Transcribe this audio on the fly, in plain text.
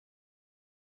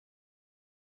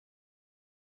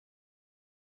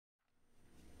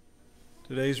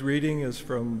Today's reading is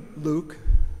from Luke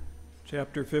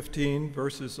chapter 15,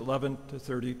 verses 11 to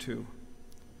 32.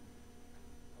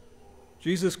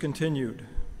 Jesus continued,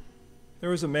 "There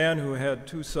was a man who had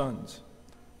 2 sons.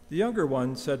 The younger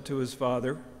one said to his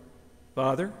father,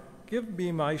 'Father, give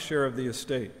me my share of the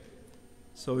estate.'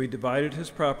 So he divided his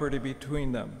property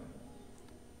between them.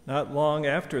 Not long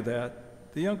after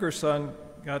that, the younger son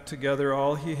got together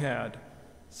all he had,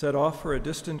 set off for a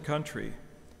distant country,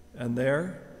 and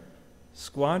there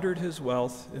squandered his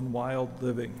wealth in wild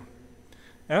living.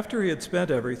 After he had spent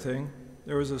everything,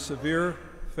 there was a severe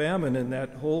famine in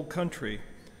that whole country,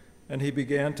 and he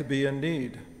began to be in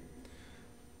need.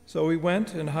 So he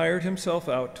went and hired himself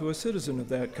out to a citizen of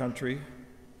that country,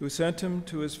 who sent him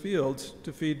to his fields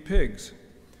to feed pigs.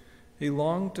 He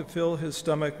longed to fill his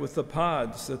stomach with the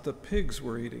pods that the pigs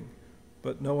were eating,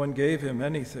 but no one gave him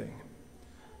anything.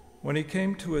 When he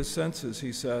came to his senses,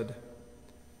 he said,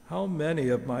 'How many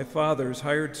of my father's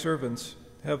hired servants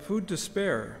have food to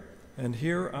spare, and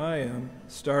here I am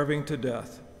starving to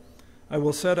death. I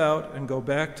will set out and go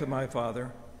back to my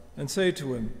father and say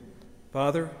to him,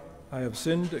 Father, I have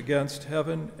sinned against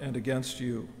heaven and against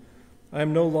you. I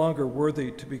am no longer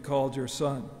worthy to be called your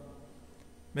son.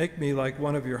 Make me like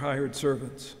one of your hired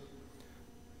servants.'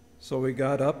 So he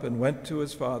got up and went to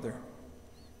his father.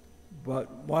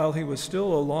 But while he was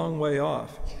still a long way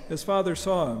off, his father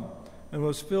saw him and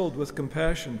was filled with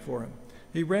compassion for him.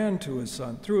 He ran to his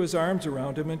son, threw his arms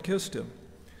around him, and kissed him.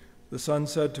 The son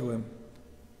said to him,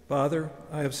 'Father,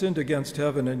 I have sinned against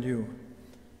heaven and you.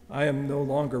 I am no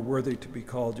longer worthy to be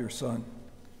called your son.'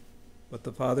 But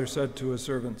the father said to his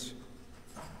servants,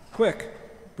 'Quick,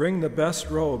 bring the best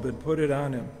robe and put it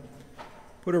on him.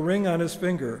 Put a ring on his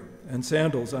finger and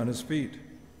sandals on his feet.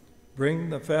 Bring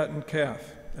the fattened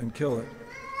calf and kill it.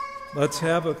 Let's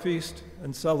have a feast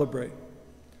and celebrate.'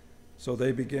 So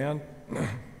they began.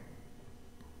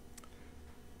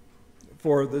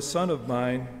 For this son of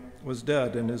mine was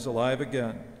dead and is alive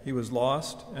again. He was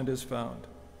lost and is found.'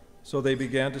 So they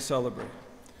began to celebrate.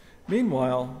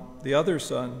 Meanwhile, the other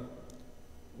son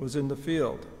was in the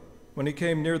field. When he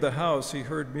came near the house, he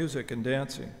heard music and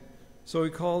dancing. So he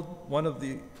called one of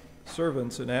the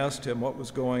servants and asked him what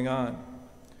was going on.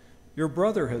 'Your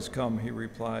brother has come,' he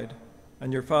replied,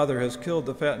 'and your father has killed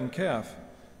the fattened calf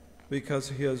because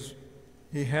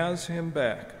he has him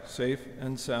back safe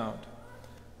and sound.'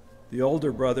 The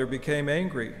older brother became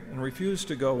angry and refused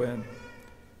to go in.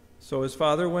 So his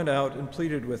father went out and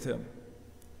pleaded with him.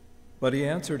 But he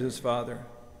answered his father,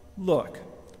 'Look,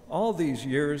 all these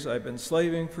years I've been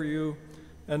slaving for you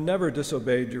and never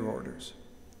disobeyed your orders.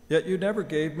 Yet you never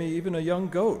gave me even a young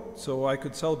goat so I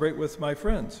could celebrate with my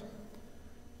friends.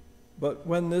 But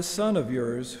when this son of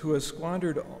yours, who has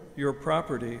squandered your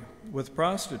property with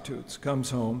prostitutes,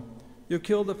 comes home, you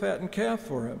kill the fattened calf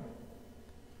for him.'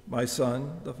 'My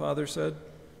son,' the father said,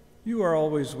 'you are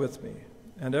always with me,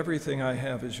 and everything I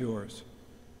have is yours.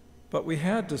 But we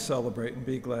had to celebrate and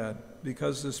be glad,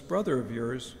 because this brother of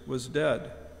yours was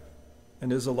dead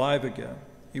and is alive again.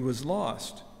 He was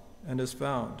lost and is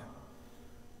found.'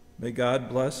 May God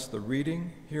bless the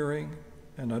reading, hearing,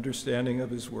 and understanding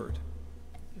of his word.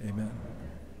 Amen.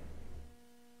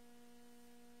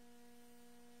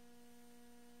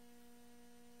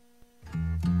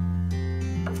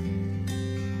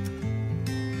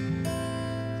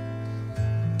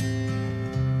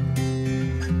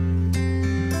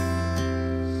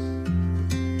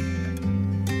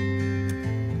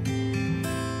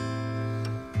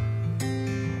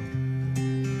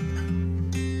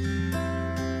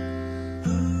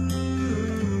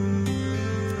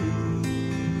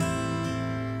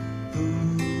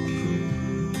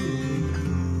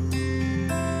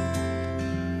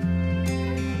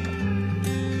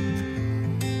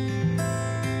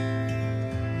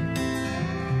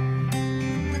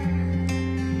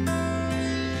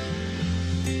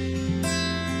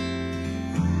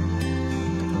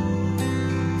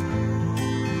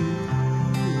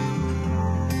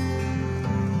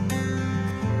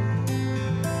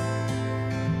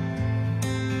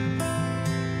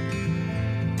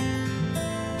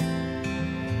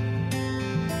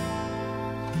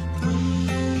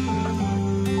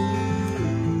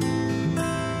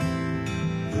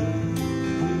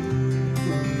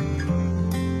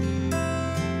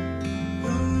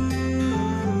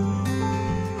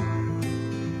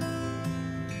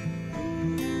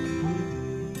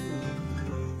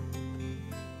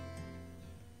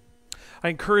 I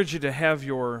encourage you to have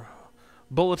your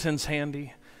bulletins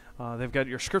handy. They've got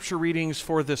your scripture readings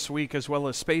for this week, as well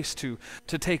as space to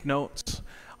take notes,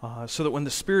 so that when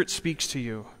the Spirit speaks to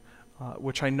you,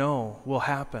 which I know will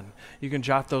happen. You can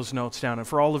jot those notes down. And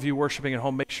for all of you worshiping at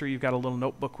home, make sure you've got a little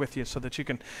notebook with you so that you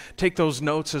can take those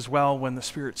notes as well when the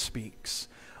Spirit speaks,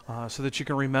 so that you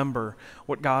can remember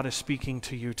what God is speaking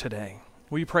to you today.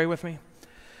 Will you pray with me?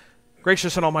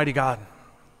 Gracious and almighty God,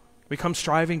 we come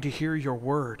striving to hear your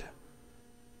word.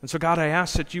 And so, God, I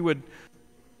ask that you would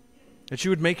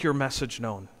make your message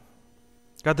known.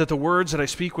 God, that the words that I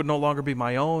speak would no longer be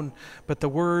my own, but the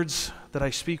words that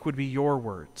I speak would be your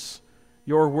words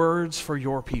for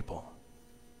your people.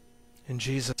 In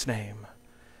Jesus' name,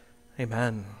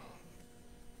 amen.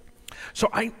 So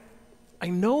I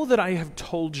know that I have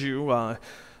told you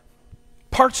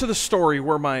parts of the story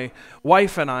where my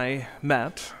wife and I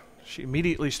met. She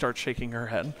immediately starts shaking her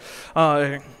head.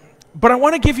 But I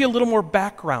want to give you a little more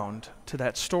background to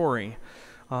that story,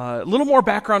 a little more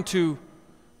background to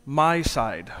my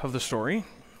side of the story.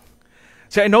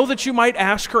 See, I know that you might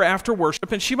ask her after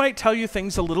worship, and she might tell you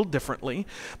things a little differently,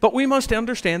 but we must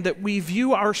understand that we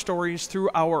view our stories through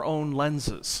our own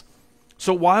lenses.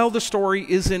 So while the story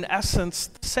is in essence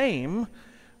the same,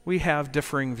 we have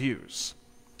differing views.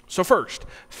 So first,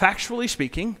 factually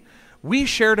speaking, we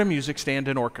shared a music stand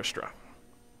and orchestra.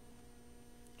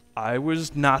 I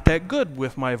was not that good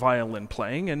with my violin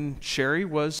playing, and Sherry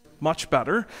was much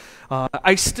better.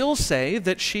 I still say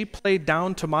that she played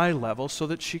down to my level so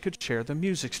that she could share the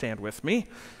music stand with me.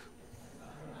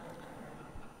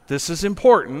 This is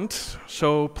important,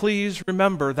 so please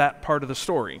remember that part of the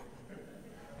story.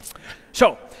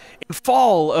 So, in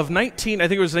fall of I think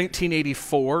it was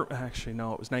 1984, actually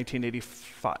no, it was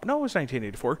 1985, no, it was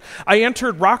 1984, I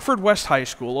entered Rockford West High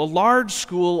School, a large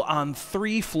school on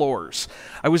 3 floors.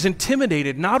 I was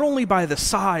intimidated not only by the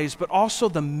size, but also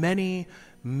the many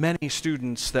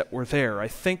students that were there. I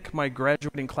think my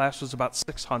graduating class was about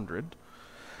 600.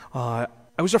 I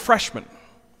was a freshman,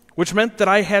 which meant that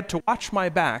I had to watch my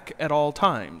back at all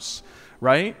times,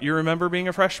 right? You remember being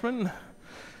a freshman?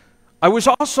 I was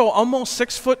also almost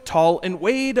 6 foot tall and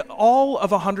weighed all of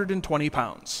 120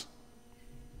 pounds.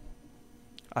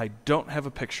 I don't have a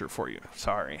picture for you,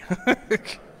 sorry.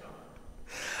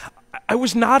 I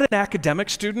was not an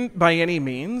academic student by any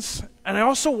means, and I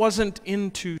also wasn't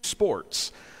into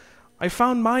sports. I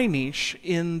found my niche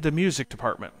in the music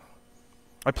department.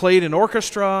 I played in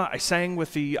orchestra, I sang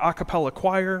with the a cappella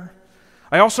choir.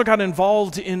 I also got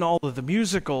involved in all of the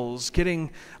musicals, getting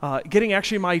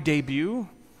actually my debut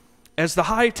as the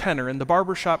high tenor in the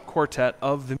barbershop quartet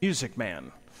of the Music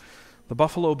Man, the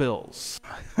Buffalo Bills.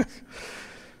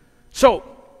 So,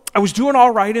 I was doing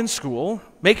all right in school,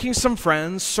 making some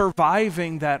friends,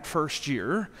 surviving that first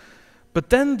year, but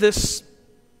then this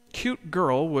cute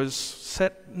girl was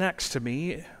set next to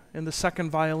me in the second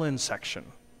violin section.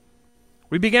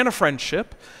 We began a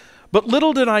friendship, but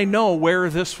little did I know where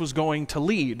this was going to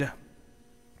lead.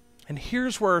 And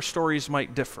here's where our stories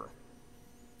might differ.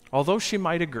 Although she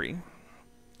might agree,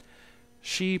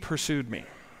 she pursued me.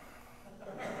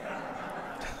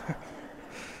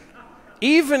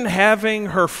 Even having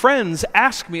her friends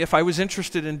ask me if I was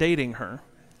interested in dating her.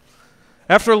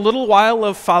 After a little while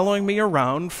of following me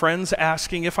around, friends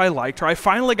asking if I liked her, I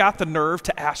finally got the nerve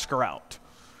to ask her out.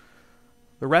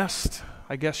 The rest,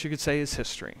 I guess you could say, is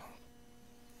history.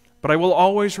 But I will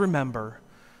always remember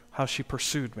how she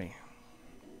pursued me.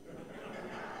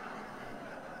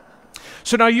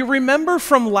 So now you remember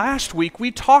from last week, we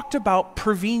talked about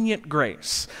prevenient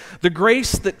grace, the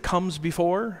grace that comes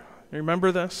before. You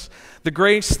remember this? The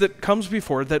grace that comes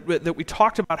before, that we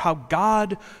talked about how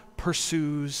God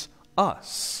pursues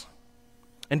us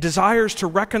and desires to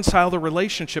reconcile the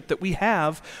relationship that we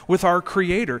have with our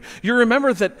Creator. You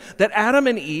remember that Adam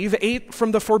and Eve ate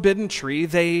from the forbidden tree.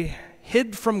 They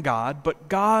hid from God, but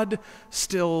God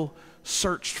still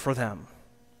searched for them,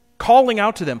 calling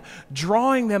out to them,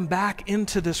 drawing them back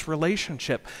into this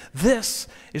relationship. This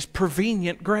is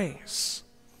prevenient grace.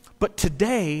 But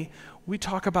today, we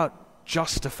talk about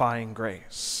justifying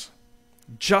grace.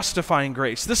 Justifying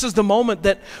grace. This is the moment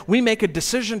that we make a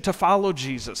decision to follow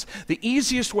Jesus. The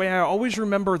easiest way I always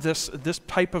remember this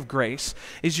type of grace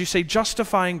is you say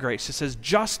justifying grace. It says,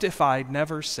 just if I'd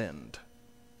never sinned.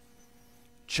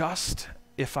 As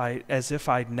if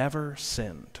I'd never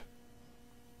sinned.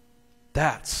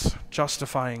 That's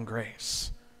justifying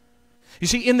grace. You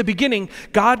see, in the beginning,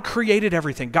 God created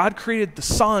everything. God created the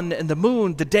sun and the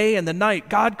moon, the day and the night.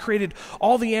 God created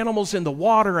all the animals in the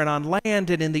water and on land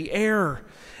and in the air.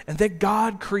 And then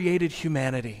God created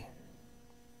humanity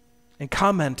and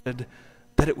commented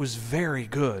that it was very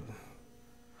good.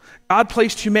 God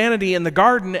placed humanity in the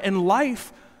garden and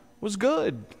life was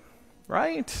good,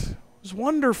 right? It was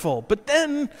wonderful. But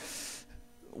then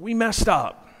we messed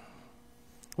up.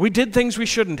 We did things we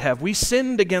shouldn't have. We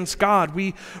sinned against God.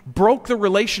 We broke the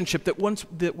relationship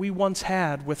that we once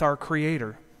had with our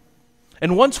Creator.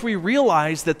 And once we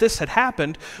realized that this had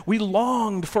happened, we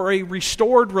longed for a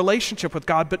restored relationship with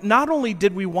God. But not only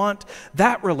did we want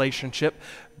that relationship,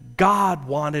 God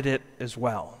wanted it as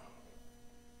well.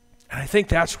 And I think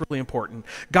that's really important.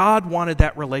 God wanted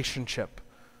that relationship.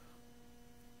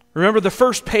 Remember, the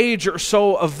first page or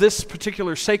so of this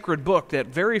particular sacred book, that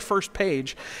very first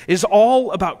page, is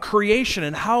all about creation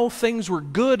and how things were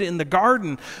good in the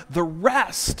garden. The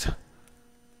rest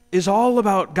is all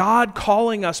about God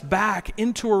calling us back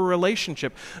into a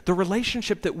relationship, the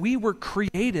relationship that we were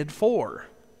created for.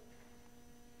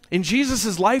 In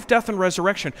Jesus' life, death, and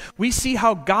resurrection, we see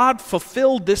how God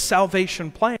fulfilled this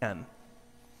salvation plan.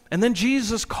 And then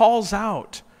Jesus calls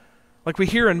out, like we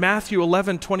hear in Matthew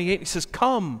 11:28, he says,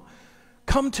 Come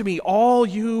to me, all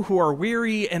you who are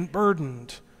weary and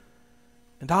burdened,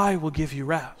 and I will give you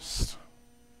rest.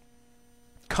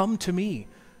 Come to me,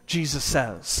 Jesus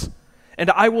says, and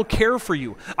I will care for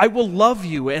you. I will love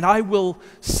you, and I will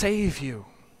save you.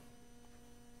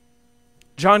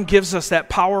 John gives us that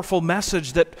powerful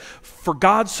message that for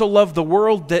God so loved the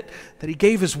world that he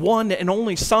gave his one and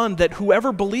only Son, that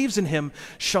whoever believes in him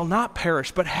shall not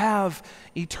perish but have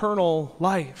eternal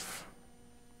life.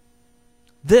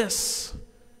 This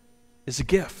is a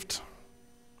gift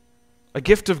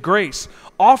of grace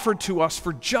offered to us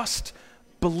for just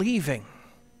believing.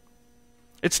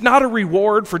 It's not a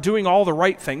reward for doing all the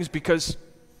right things because,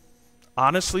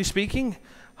 honestly speaking,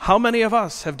 how many of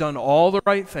us have done all the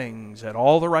right things at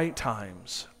all the right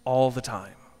times, all the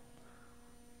time?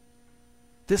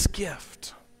 This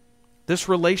gift, this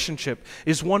relationship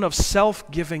is one of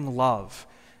self-giving love,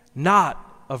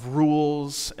 not of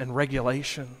rules and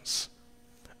regulations.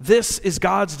 This is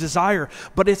God's desire,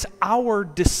 but it's our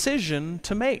decision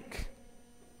to make.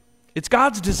 It's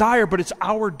God's desire, but it's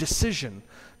our decision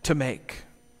to make.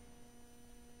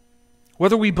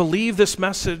 Whether we believe this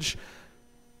message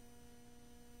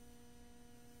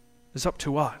is up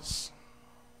to us.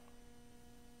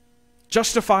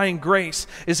 Justifying grace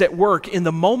is at work in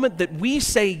the moment that we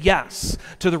say yes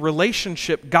to the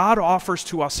relationship God offers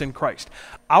to us in Christ.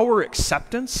 Our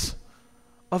acceptance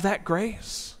of that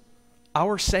grace,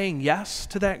 our saying yes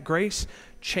to that grace,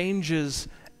 changes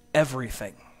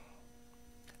everything.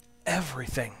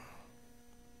 Everything.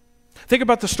 Think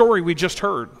about the story we just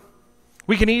heard.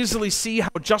 We can easily see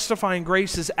how justifying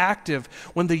grace is active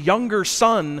when the younger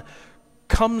son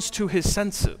comes to his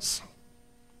senses,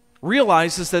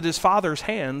 realizes that his father's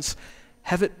hands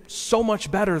have it so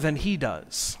much better than he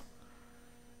does.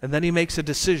 And then he makes a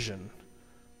decision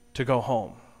to go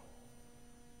home,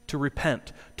 to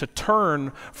repent, to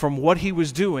turn from what he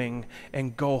was doing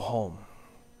and go home.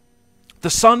 The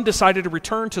son decided to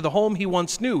return to the home he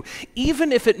once knew,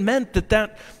 even if it meant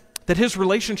that his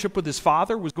relationship with his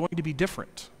father was going to be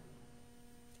different.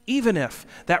 Even if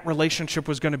that relationship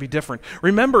was going to be different.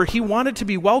 Remember, he wanted to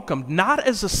be welcomed not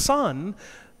as a son,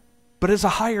 but as a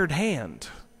hired hand,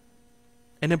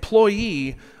 an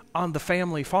employee on the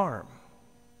family farm.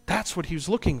 That's what he was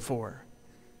looking for.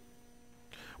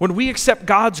 When we accept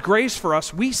God's grace for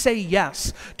us, we say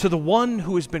yes to the one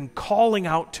who has been calling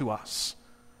out to us.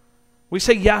 We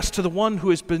say yes to the one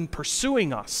who has been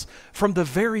pursuing us from the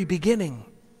very beginning,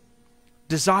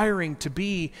 desiring to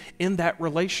be in that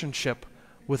relationship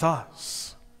with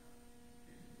us.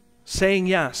 Saying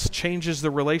yes changes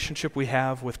the relationship we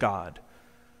have with God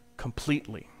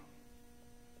completely.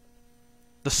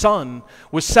 The son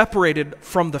was separated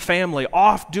from the family,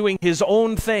 off doing his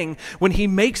own thing, when he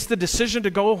makes the decision to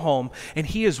go home, and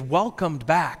he is welcomed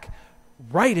back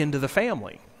right into the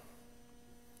family.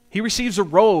 He receives a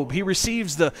robe, he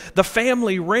receives the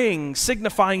family ring,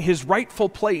 signifying his rightful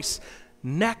place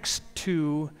next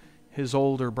to his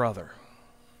older brother.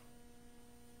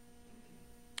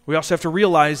 We also have to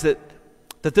realize that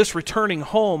this returning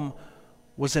home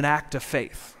was an act of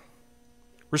faith.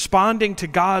 Responding to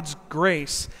God's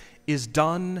grace is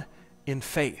done in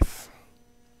faith.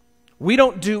 We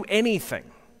don't do anything.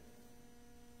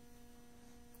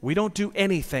 We don't do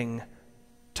anything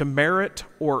to merit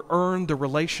or earn the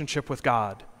relationship with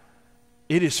God.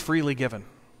 It is freely given.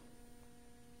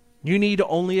 You need to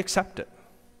only accept it,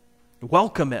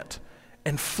 welcome it,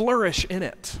 and flourish in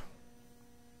it.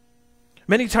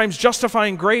 Many times,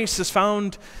 justifying grace is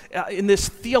found in this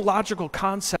theological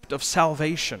concept of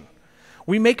salvation.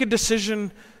 We make a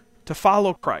decision to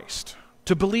follow Christ,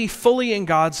 to believe fully in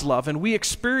God's love, and we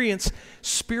experience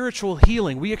spiritual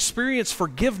healing. We experience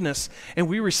forgiveness, and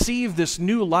we receive this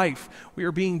new life. We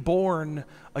are being born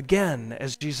again,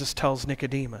 as Jesus tells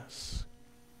Nicodemus.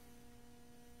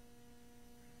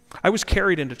 I was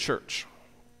carried into church.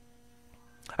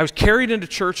 I was carried into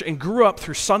church and grew up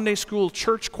through Sunday school,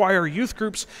 church choir, youth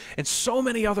groups, and so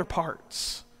many other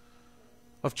parts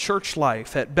of church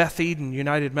life at Beth Eden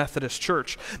United Methodist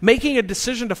Church. Making a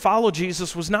decision to follow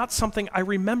Jesus was not something I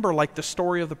remember like the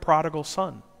story of the prodigal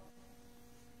son.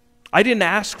 I didn't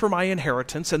ask for my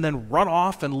inheritance and then run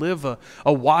off and live a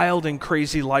wild and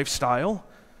crazy lifestyle.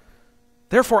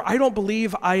 Therefore, I don't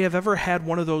believe I have ever had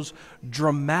one of those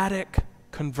dramatic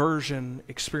conversion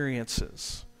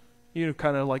experiences. You know,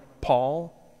 kind of like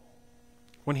Paul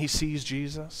when he sees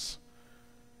Jesus,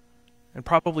 and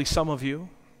probably some of you.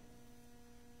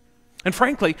 And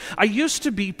frankly, I used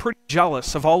to be pretty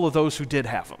jealous of all of those who did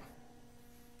have them,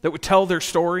 that would tell their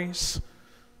stories.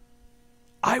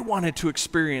 I wanted to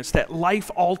experience that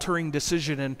life-altering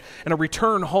decision and a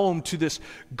return home to this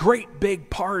great big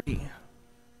party.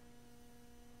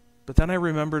 But then I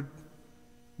remembered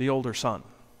the older son.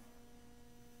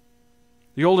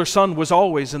 The older son was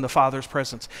always in the Father's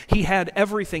presence. He had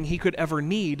everything he could ever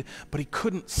need, but he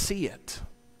couldn't see it.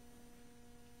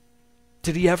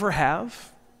 Did he ever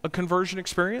have a conversion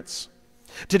experience?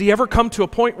 Did he ever come to a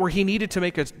point where he needed to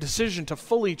make a decision to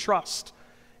fully trust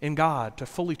in God, to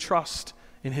fully trust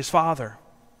in his Father?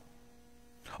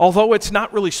 Although it's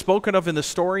not really spoken of in the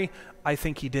story, I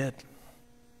think he did.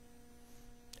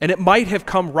 And it might have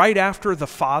come right after the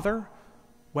father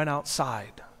went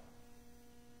outside.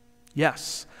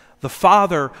 Yes, the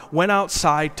father went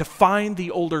outside to find the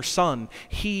older son.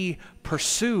 He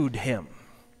pursued him.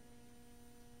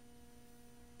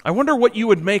 I wonder what you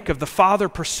would make of the father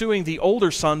pursuing the older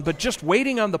son, but just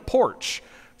waiting on the porch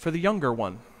for the younger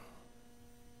one.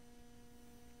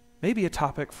 Maybe a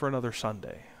topic for another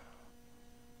Sunday.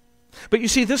 But you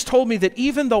see, this told me that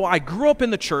even though I grew up in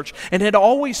the church and had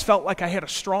always felt like I had a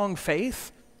strong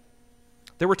faith,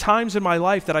 there were times in my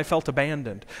life that I felt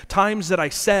abandoned, times that I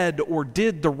said or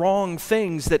did the wrong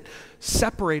things that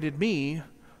separated me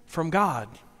from God.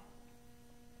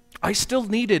 I still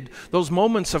needed those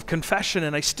moments of confession,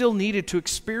 and I still needed to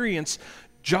experience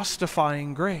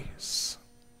justifying grace.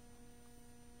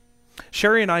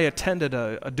 Sherry and I attended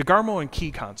a DeGarmo and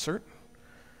Key concert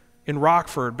in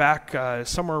Rockford back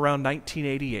somewhere around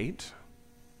 1988.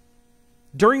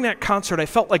 During that concert, I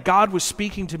felt like God was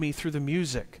speaking to me through the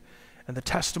music and the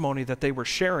testimony that they were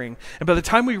sharing. And by the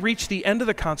time we reached the end of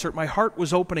the concert, my heart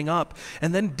was opening up.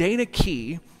 And then Dana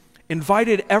Key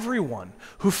invited everyone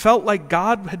who felt like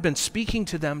God had been speaking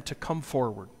to them to come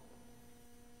forward.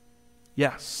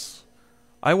 Yes,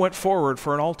 I went forward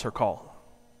for an altar call.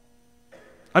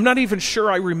 I'm not even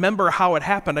sure I remember how it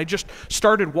happened. I just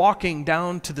started walking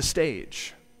down to the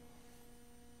stage.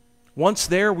 Once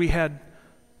there, we had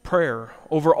prayer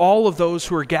over all of those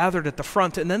who were gathered at the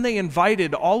front, and then they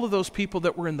invited all of those people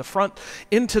that were in the front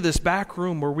into this back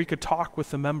room where we could talk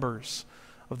with the members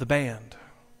of the band.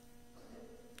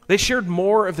 They shared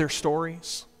more of their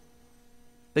stories.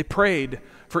 They prayed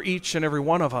for each and every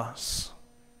one of us.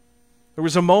 There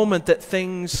was a moment that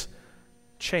things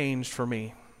changed for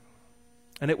me.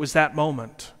 And it was that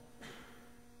moment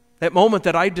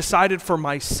that I decided for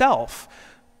myself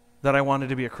that I wanted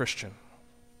to be a Christian.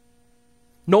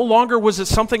 No longer was it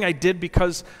something I did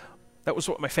because that was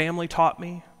what my family taught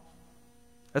me.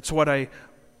 That's what I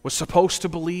was supposed to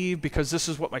believe because this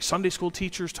is what my Sunday school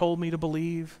teachers told me to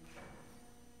believe.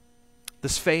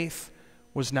 This faith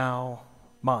was now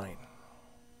mine.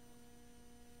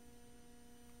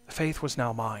 The faith was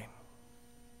now mine.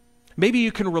 Maybe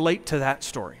you can relate to that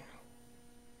story,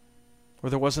 where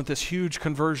there wasn't this huge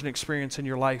conversion experience in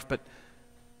your life, but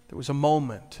there was a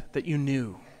moment that you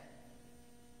knew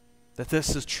that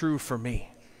this is true for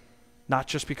me, not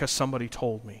just because somebody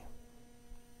told me.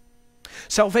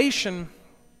 Salvation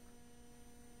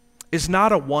is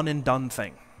not a one and done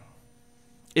thing.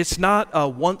 It's not a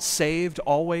once saved,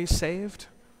 always saved.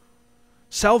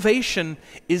 Salvation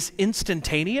is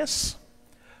instantaneous,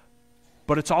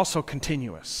 but it's also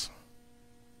continuous.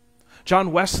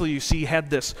 John Wesley, you see, had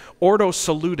this Ordo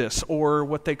Salutis, or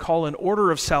what they call an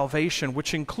order of salvation,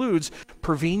 which includes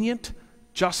prevenient,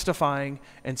 justifying,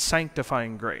 and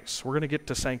sanctifying grace. We're going to get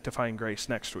to sanctifying grace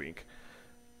next week.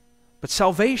 But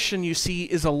salvation, you see,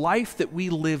 is a life that we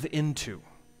live into.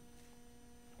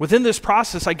 Within this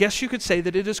process, I guess you could say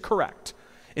that it is correct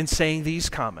in saying these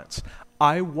comments.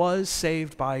 I was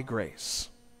saved by grace.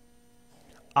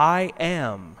 I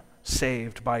am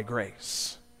saved by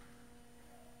grace.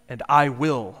 And I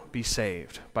will be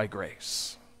saved by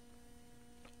grace.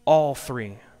 All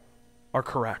three are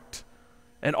correct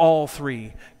and all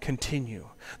three continue.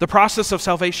 The process of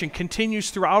salvation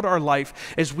continues throughout our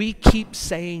life as we keep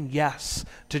saying yes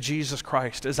to Jesus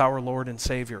Christ as our Lord and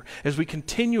Savior. As we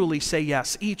continually say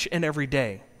yes each and every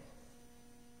day,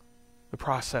 the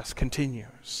process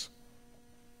continues.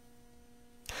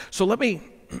 So let me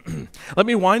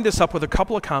wind this up with a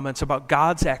couple of comments about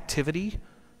God's activity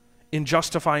in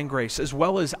justifying grace, as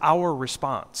well as our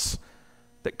response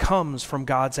that comes from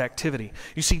God's activity.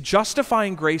 You see,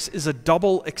 justifying grace is a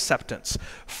double acceptance.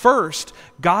 First,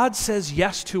 God says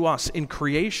yes to us in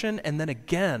creation, and then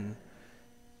again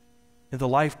in the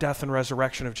life, death, and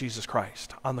resurrection of Jesus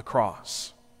Christ on the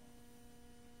cross.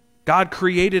 God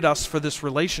created us for this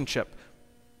relationship.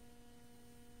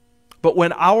 But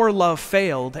when our love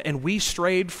failed and we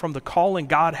strayed from the calling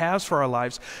God has for our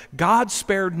lives, God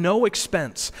spared no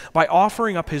expense by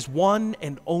offering up His one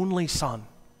and only Son,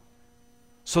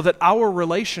 so that our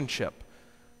relationship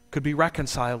could be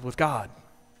reconciled with God.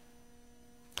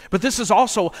 But this is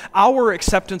also our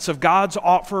acceptance of God's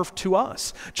offer to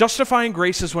us. Justifying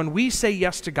grace is when we say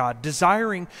yes to God,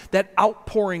 desiring that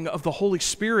outpouring of the Holy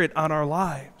Spirit on our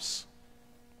lives.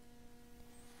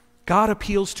 God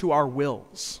appeals to our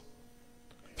wills.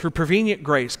 Through prevenient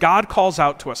grace, God calls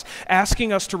out to us,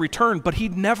 asking us to return, but He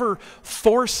never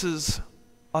forces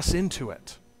us into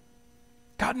it.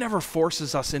 God never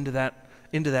forces us into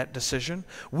that decision.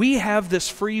 We have this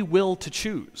free will to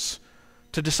choose,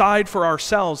 to decide for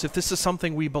ourselves if this is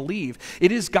something we believe.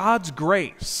 It is God's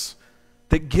grace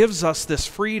that gives us this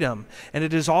freedom, and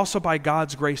it is also by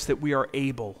God's grace that we are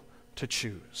able to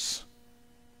choose.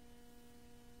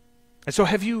 And so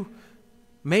have you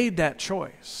made that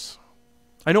choice?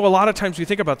 I know a lot of times we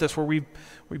think about this where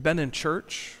we've been in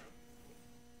church.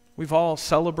 We've all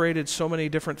celebrated so many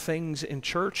different things in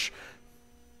church.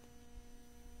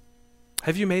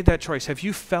 Have you made that choice? Have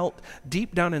you felt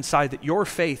deep down inside that your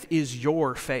faith is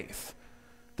your faith?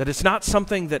 That it's not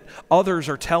something that others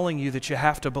are telling you that you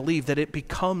have to believe, that it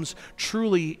becomes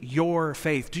truly your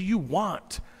faith? Do you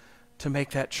want to make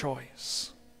that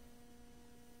choice?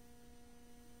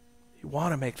 You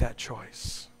want to make that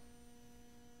choice.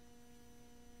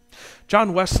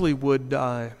 John Wesley would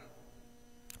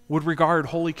regard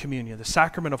Holy Communion, the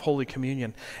sacrament of Holy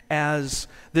Communion, as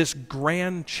this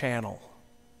grand channel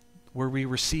where we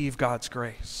receive God's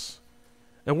grace.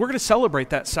 And we're going to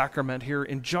celebrate that sacrament here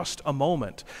in just a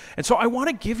moment. And so I want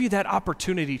to give you that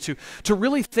opportunity to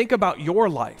really think about your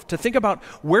life, to think about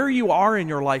where you are in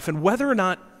your life and whether or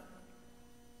not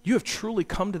you have truly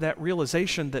come to that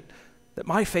realization that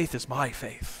my faith is my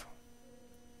faith.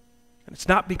 And it's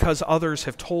not because others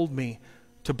have told me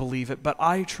to believe it, but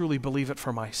I truly believe it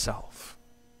for myself.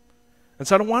 And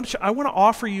so I want to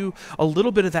offer you a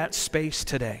little bit of that space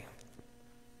today.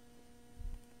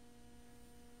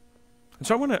 And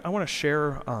so I want to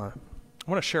share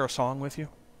a song with you.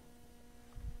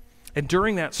 And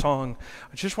during that song,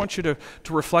 I just want you to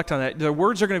reflect on that. The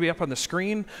words are going to be up on the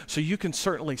screen, so you can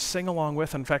certainly sing along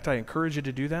with. In fact, I encourage you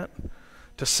to do that,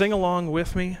 to sing along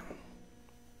with me.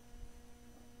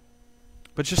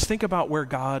 But just think about where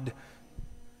God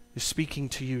is speaking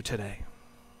to you today.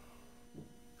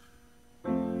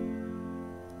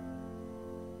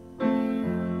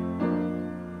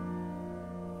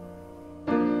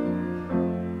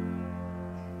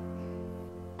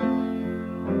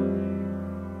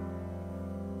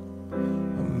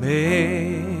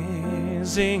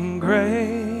 Amazing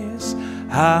grace,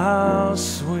 how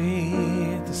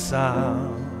sweet the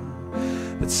sound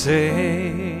that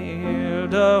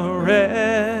saved a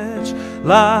wretch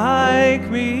like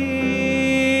me.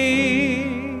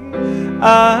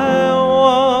 I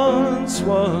once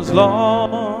was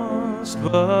lost,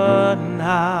 but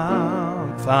now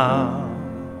I'm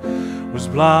found, was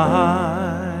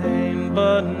blind,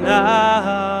 but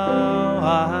now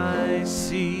I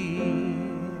see.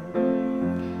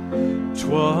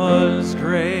 'Twas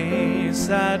grace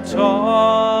that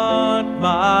taught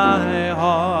my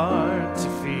heart to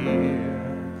fear,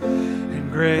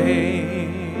 and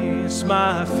grace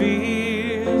my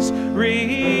fears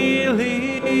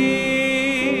relieved.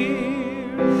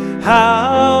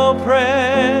 How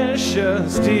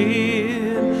precious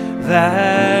did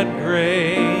that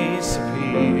grace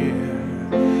appear,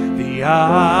 the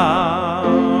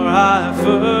hour I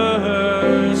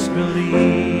first believed.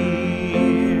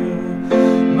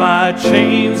 My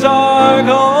chains are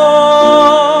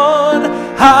gone,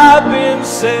 I've been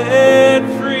set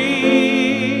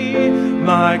free.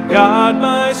 My God,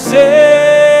 my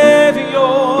Savior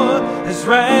has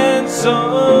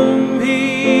ransomed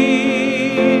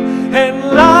me. And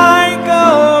like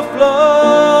a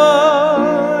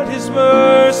flood, His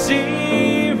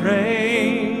mercy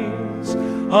reigns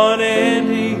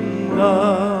unending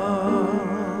love,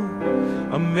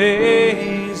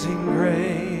 amazing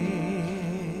grace.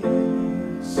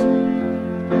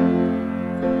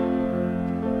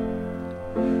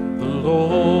 The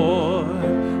Lord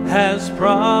has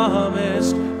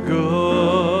promised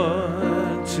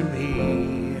good to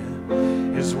me,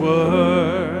 His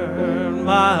word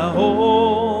my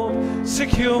hope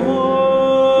secures.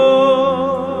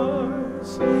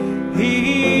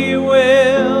 He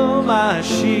will my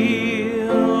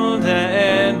shield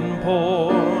and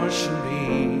portion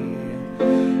be,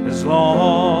 as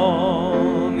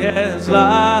long as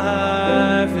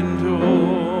life endures.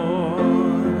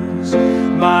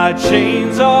 My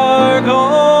chains are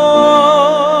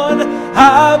gone,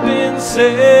 I've been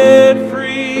set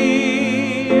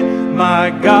free. My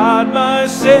God, my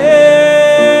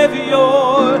Savior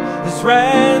has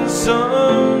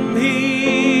ransomed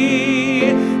me,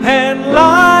 and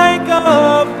like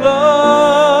a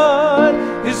flood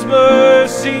His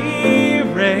mercy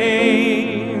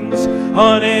reigns,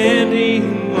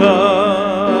 unending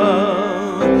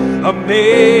love,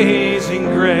 amazing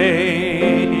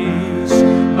grace.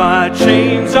 My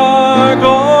chains are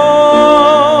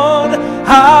gone,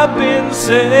 I've been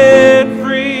set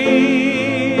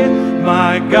free.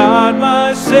 My God,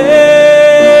 my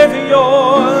Savior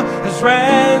has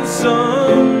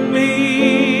ransomed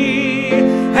me,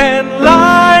 and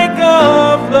like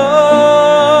a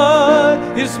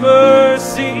flood His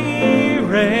mercy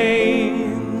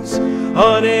reigns,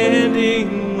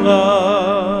 unending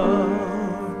love,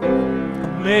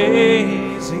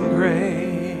 amazing grace.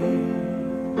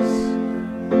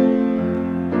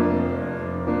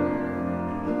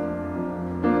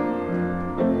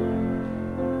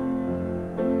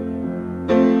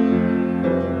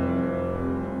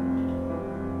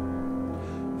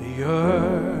 The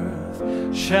earth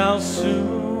shall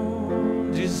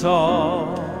soon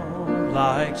dissolve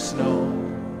like snow,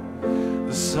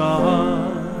 the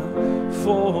sun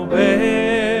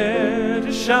forbear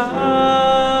to shine,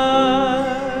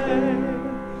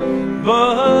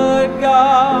 but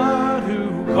God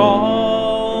who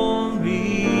called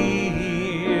me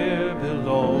here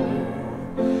below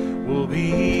will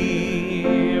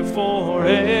be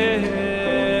forever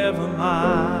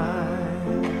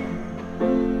mine,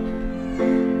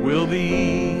 will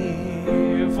be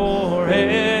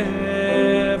forever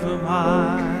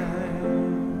mine.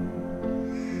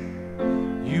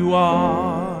 You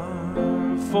are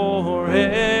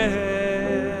forever